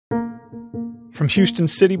From Houston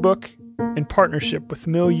CityBook, in partnership with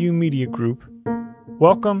Milieu Media Group,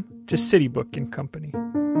 welcome to CityBook Company,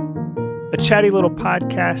 a chatty little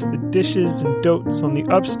podcast that dishes and dotes on the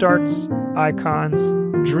upstarts, icons,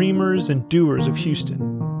 dreamers, and doers of Houston,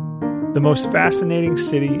 the most fascinating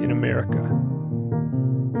city in America.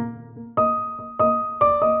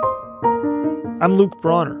 I'm Luke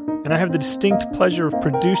Bronner, and I have the distinct pleasure of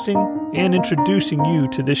producing and introducing you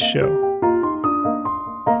to this show.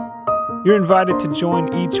 You're invited to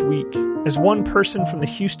join each week as one person from the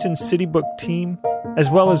Houston CityBook team,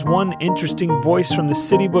 as well as one interesting voice from the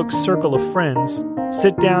CityBook circle of friends,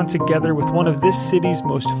 sit down together with one of this city's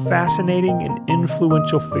most fascinating and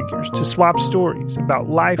influential figures to swap stories about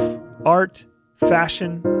life, art,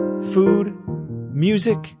 fashion, food,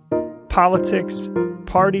 music, politics,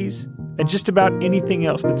 parties, and just about anything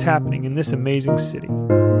else that's happening in this amazing city.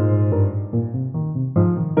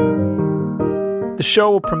 The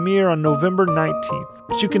show will premiere on November 19th,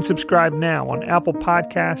 but you can subscribe now on Apple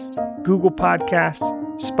Podcasts, Google Podcasts,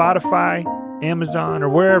 Spotify, Amazon, or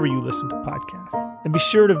wherever you listen to podcasts. And be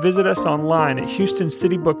sure to visit us online at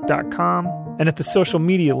HoustonCityBook.com and at the social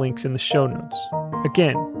media links in the show notes.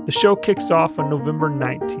 Again, the show kicks off on November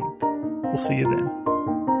 19th. We'll see you then.